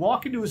shit, to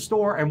walk into a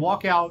store and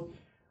walk out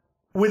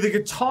with a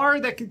guitar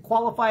that could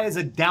qualify as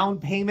a down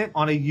payment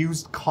on a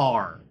used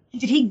car.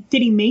 Did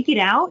he make it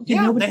out? They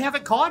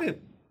haven't caught him.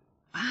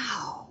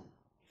 Wow.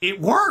 It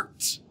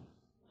worked.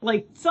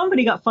 Like,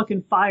 somebody got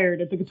fucking fired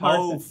at the guitar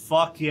Oh, center.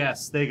 fuck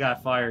yes, they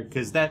got fired.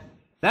 Because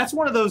that's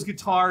one of those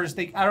guitars,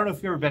 I don't know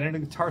if you've ever been in a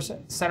guitar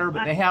center,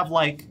 but they have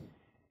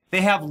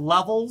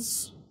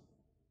levels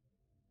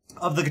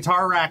of the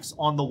guitar racks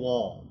on the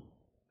wall.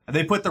 And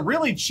they put the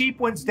really cheap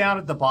ones down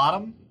at the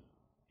bottom,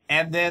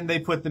 and then they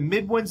put the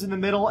mid ones in the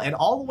middle, and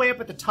all the way up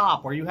at the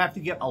top where you have to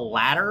get a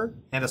ladder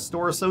and a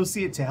store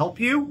associate to help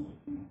you.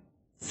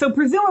 So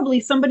presumably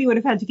somebody would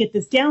have had to get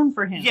this down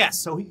for him. Yes,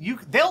 so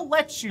they'll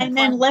let you... And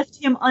then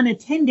left him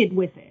unattended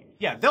with it.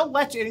 Yeah, they'll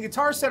let you... In a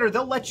guitar center,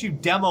 they'll let you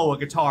demo a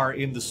guitar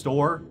in the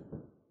store.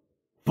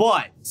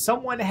 But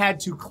someone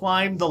had to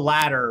climb the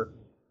ladder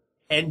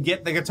and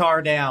get the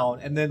guitar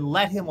down, and then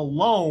let him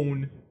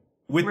alone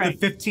with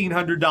the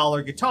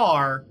 $1,500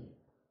 guitar.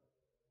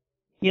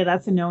 Yeah,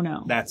 that's a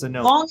no-no. That's a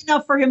no. Long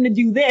enough for him to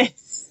do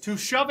this. To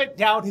shove it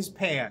down his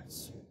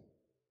pants.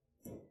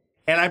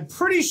 And I'm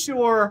pretty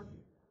sure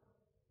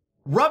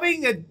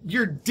rubbing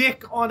your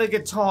dick on a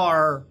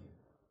guitar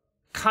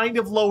kind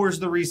of lowers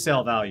the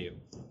resale value.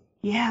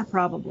 Yeah,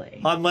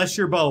 probably. Unless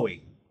you're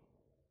Bowie.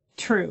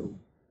 True.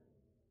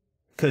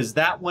 Because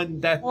that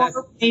one...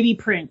 Or maybe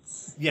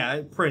Prince.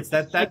 Yeah, Prince.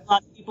 Like a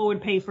lot of people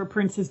would pay for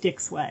Prince's dick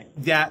sweat.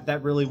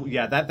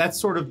 That's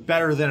sort of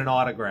better than an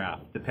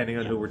autograph, depending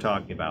on who we're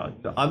talking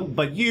about.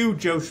 But you,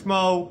 Joe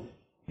Schmo,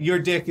 your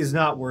dick is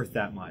not worth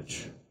that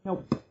much.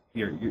 Nope.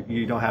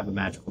 You don't have a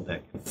magical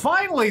dick.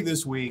 Finally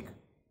this week...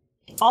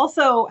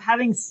 Also,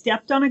 having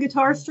stepped on a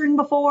guitar string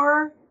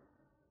before,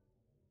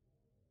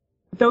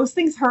 those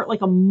things hurt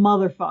like a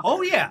motherfucker.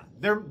 Oh yeah,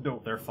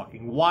 they're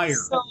fucking wire.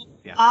 So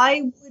yeah.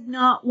 I would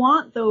not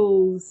want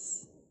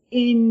those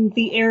in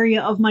the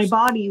area of my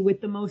body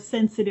with the most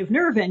sensitive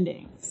nerve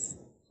endings,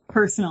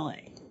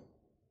 personally.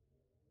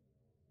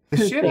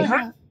 The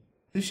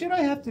shit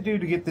I have to do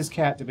to get this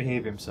cat to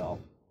behave himself.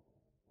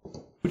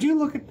 Would you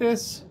look at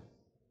this?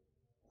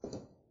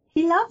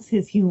 He loves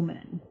his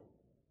human.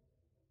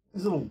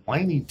 This little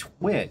whiny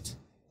twit.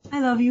 I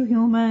love you,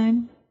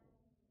 human.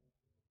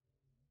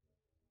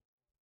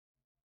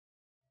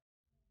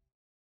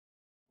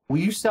 Will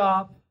you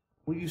stop?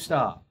 Will you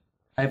stop?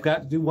 I've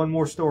got to do one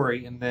more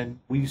story, and then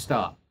will you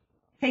stop?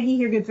 Peggy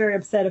here gets very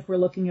upset if we're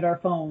looking at our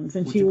phones,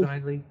 and she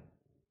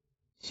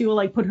will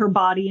like put her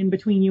body in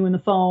between you and the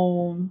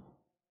phone,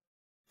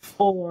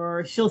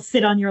 or she'll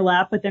sit on your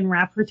lap but then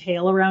wrap her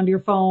tail around your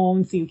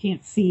phone so you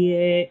can't see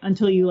it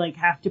until you like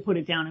have to put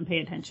it down and pay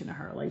attention to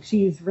her. Like,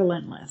 she's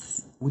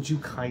relentless. Would you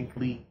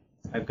kindly?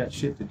 I've got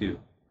shit to do.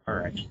 All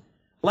right.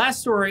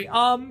 Last story.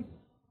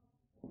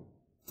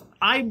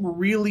 I'm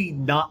really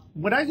not...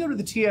 When I go to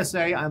the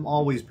TSA, I'm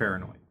always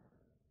paranoid.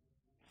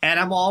 And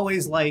I'm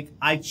always like,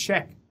 I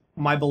check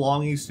my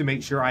belongings to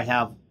make sure I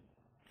have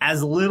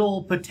as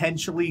little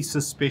potentially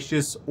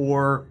suspicious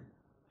or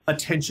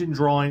attention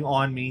drawing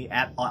on me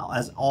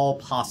as all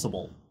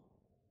possible.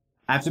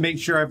 I have to make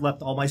sure I've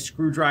left all my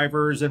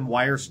screwdrivers and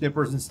wire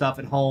snippers and stuff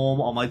at home,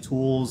 all my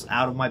tools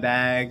out of my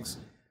bags.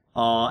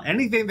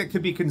 Anything that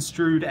could be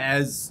construed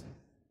as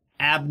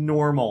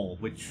abnormal,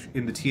 which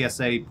in the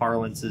TSA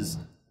parlance is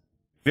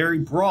very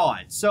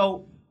broad.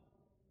 So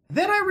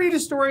then I read a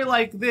story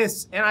like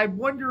this, and I'm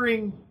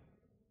wondering,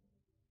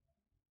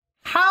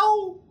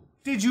 how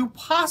did you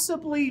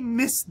possibly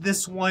miss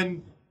this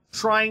one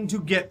trying to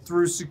get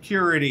through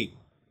security?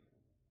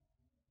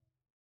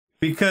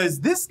 Because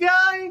this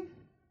guy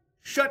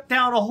shut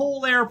down a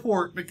whole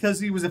airport because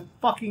he was a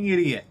fucking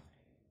idiot.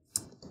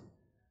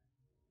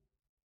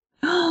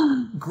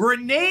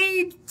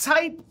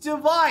 Grenade-type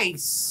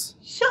device.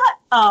 Shut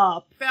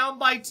up. Found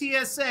by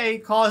TSA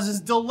causes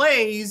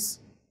delays.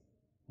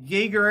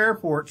 Yeager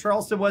Airport,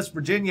 Charleston, West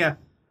Virginia.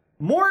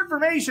 More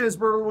information has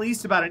been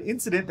released about an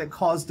incident that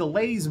caused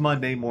delays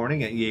Monday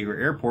morning at Yeager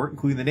Airport,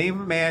 including the name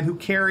of a man who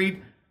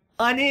carried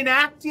an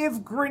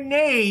inactive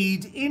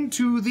grenade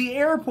into the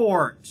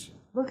airport.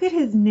 Look at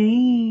his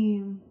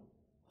name.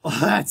 Oh,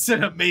 that's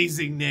an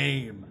amazing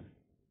name.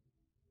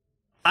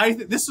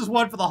 This is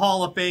one for the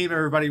Hall of Fame,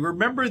 everybody.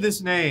 Remember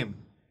this name.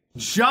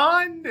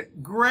 John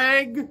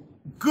Greg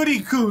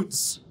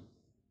Goodycoots.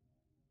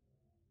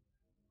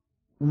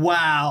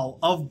 Wow.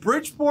 Of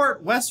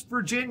Bridgeport, West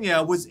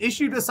Virginia, was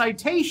issued a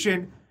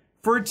citation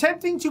for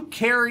attempting to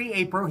carry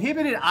a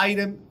prohibited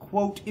item,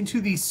 quote, into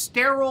the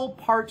sterile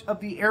part of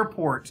the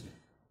airport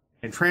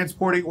and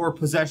transporting or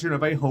possession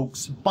of a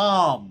hoax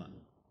bomb.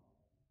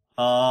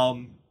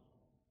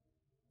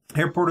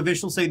 Airport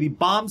officials say the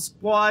bomb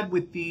squad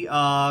with the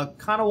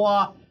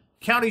Kanawha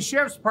County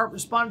Sheriff's Department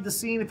responded to the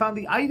scene and found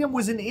the item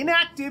was an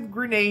inactive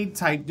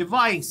grenade-type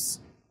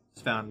device.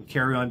 It's found in a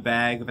carry-on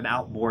bag of an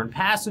outboard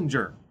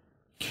passenger.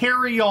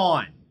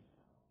 Carry-on.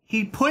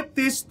 He put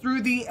this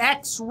through the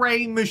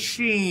X-ray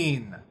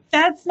machine.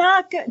 That's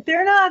not good.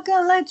 They're not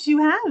gonna let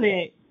you have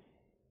it.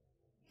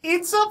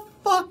 It's a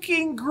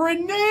fucking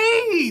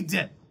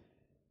grenade!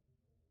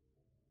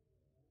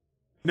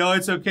 No,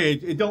 it's okay.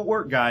 It don't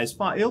work, guys.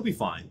 Fine. It'll be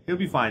fine. It'll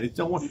be fine. It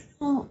don't work.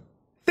 Oh,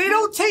 They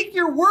don't take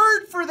your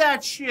word for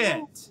that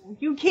shit.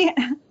 you can't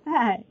have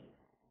that.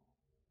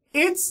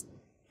 It's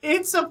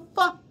a.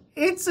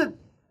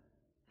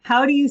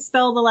 How do you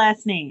spell the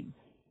last name?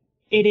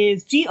 It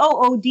is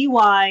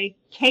Goodykontz.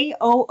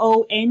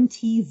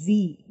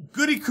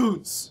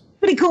 Goodycoots.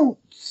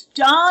 Goodycoontz.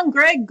 John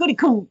Greg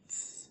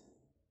Goodycoontz.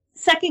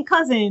 Second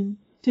cousin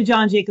to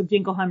John Jacob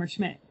Jingleheimer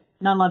Schmidt.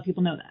 Not a lot of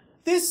people know that.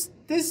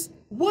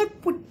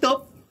 What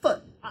the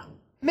fuck?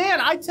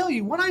 Man, I tell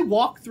you, when I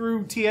walk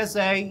through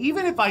TSA,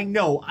 even if I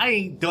know I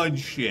ain't done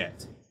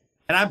shit,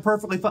 and I'm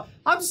perfectly fine,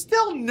 I'm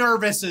still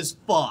nervous as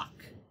fuck.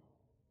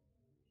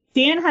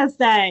 Dan has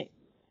that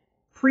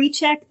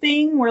pre-check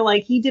thing where,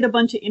 like, he did a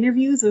bunch of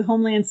interviews with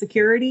Homeland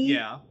Security.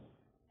 Yeah.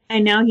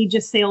 And now he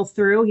just sails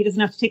through. He doesn't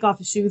have to take off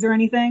his shoes or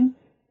anything.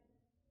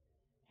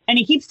 And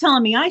he keeps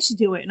telling me I should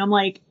do it. And I'm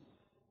like,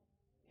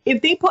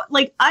 if they put,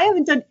 like, I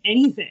haven't done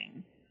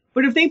anything.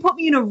 But if they put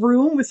me in a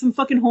room with some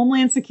fucking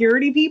Homeland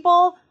Security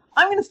people,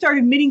 I'm going to start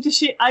admitting to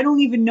shit I don't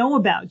even know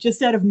about,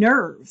 just out of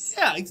nerves.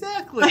 Yeah,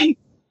 exactly.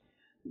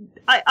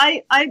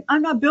 Like,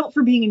 I'm not built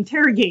for being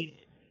interrogated.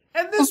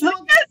 And this like,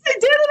 yes, I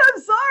did it.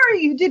 I'm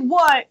sorry. You did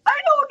what? I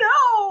don't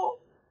know.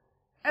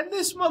 And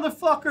this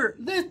motherfucker,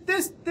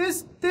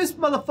 this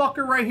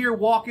motherfucker right here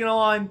walking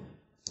on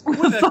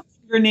with a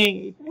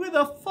grenade. With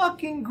a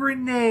fucking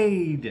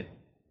grenade.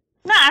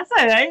 Nah, that's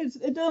all right.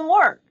 It doesn't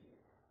work.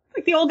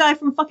 Like the old guy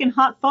from fucking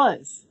Hot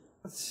Fuzz.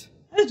 It's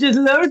just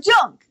a load of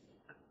junk.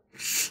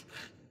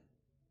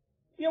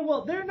 Yeah,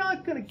 well, they're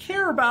not going to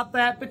care about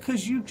that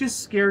because you just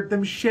scared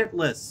them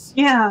shitless.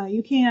 Yeah,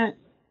 you can't.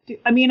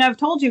 I mean, I've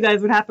told you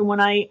guys what happened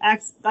when I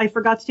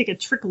forgot to take a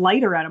trick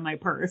lighter out of my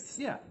purse.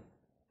 Yeah.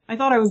 I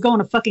thought I was going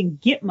to fucking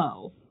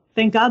Gitmo.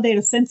 Thank God they had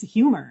a sense of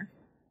humor.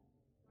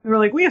 They were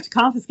like, we have to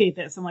confiscate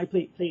this. I'm like,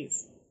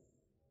 please.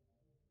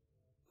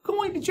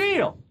 Going to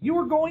jail. You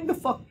were going to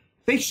fuck.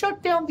 They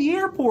shut down the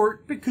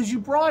airport because you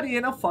brought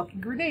in a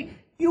fucking grenade.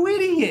 You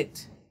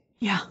idiot.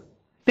 Yeah.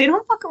 They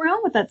don't fuck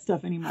around with that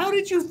stuff anymore. How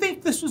did you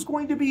think this was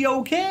going to be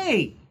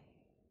okay?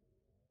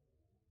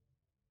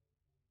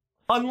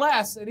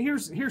 Unless, and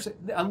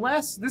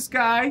unless this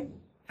guy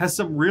has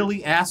some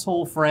really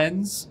asshole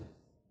friends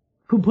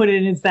who put it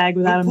in his bag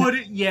without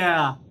him.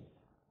 Yeah.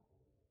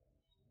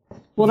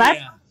 Well,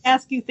 that's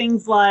ask you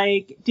things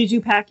like, did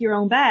you pack your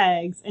own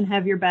bags and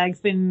have your bags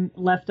been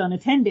left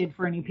unattended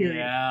for any period?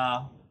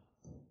 Yeah.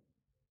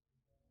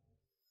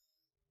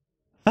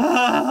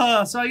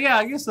 So yeah,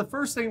 I guess the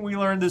first thing we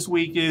learned this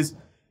week is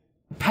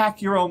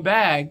pack your own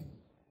bag.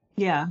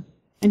 Yeah.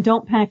 And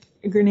don't pack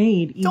a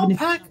grenade even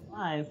if you're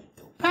alive.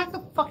 Don't pack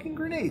a fucking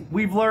grenade.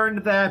 We've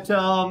learned that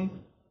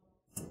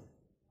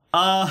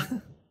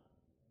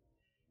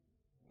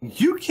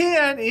you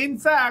can, in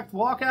fact,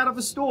 walk out of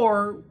a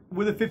store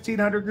with a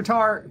 $1,500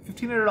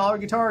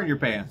 guitar in your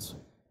pants.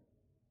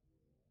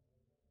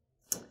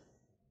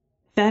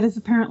 That is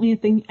apparently a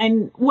thing.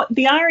 And what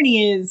the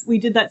irony is, we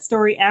did that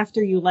story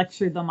after you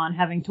lectured them on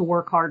having to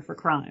work hard for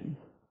crime.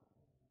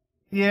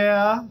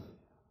 Yeah.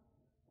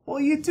 Well,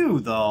 you do,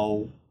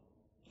 though.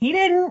 He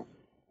didn't.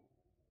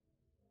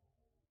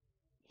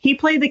 He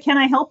played the Can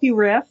I Help You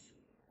riff.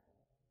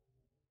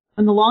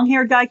 And the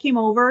long-haired guy came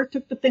over,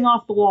 took the thing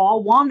off the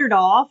wall, wandered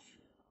off,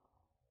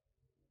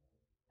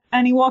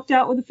 and he walked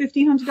out with a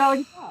 $1,500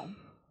 guitar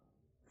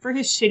for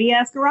his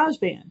shitty-ass garage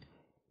band.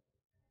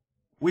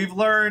 We've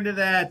learned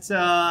that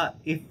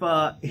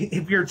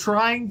if you're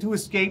trying to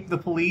escape the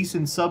police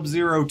in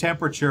sub-zero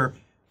temperature,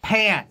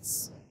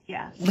 pants.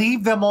 Yeah.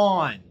 Leave them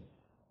on.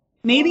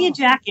 Maybe a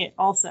jacket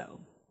also.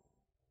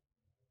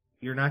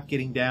 You're not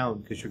getting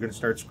down because you're going to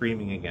start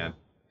screaming again.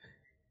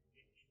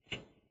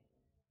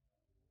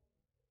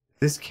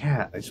 This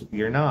cat,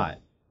 you're not.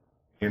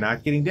 You're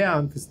not getting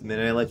down because the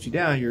minute I let you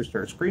down, you're going to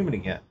start screaming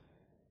again.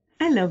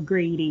 I love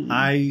Grady.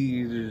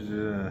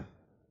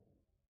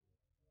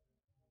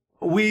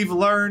 We've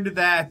learned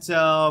that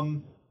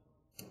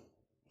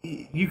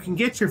you can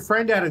get your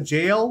friend out of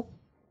jail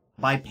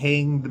by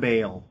paying the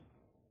bail.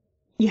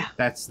 Yeah.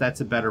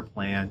 That's a better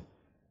plan.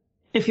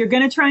 If you're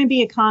going to try and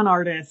be a con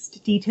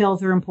artist,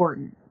 details are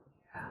important.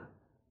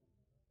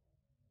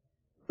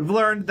 We've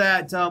learned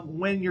that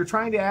when you're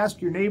trying to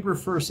ask your neighbor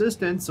for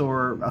assistance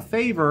or a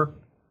favor,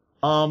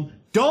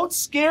 don't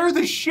scare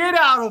the shit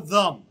out of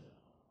them.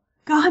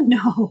 God,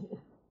 no.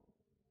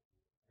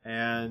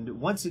 And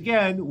once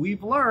again,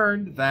 we've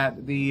learned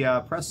that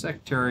the press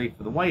secretary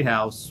for the White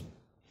House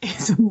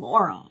is a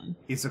moron.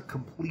 Is a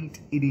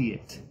complete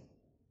idiot.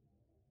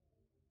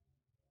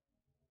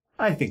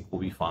 I think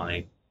we'll be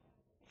fine.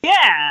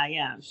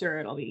 Yeah, I'm sure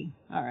it'll be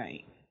all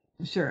right.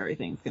 I'm sure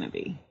everything's going to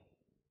be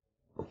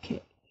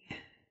okay.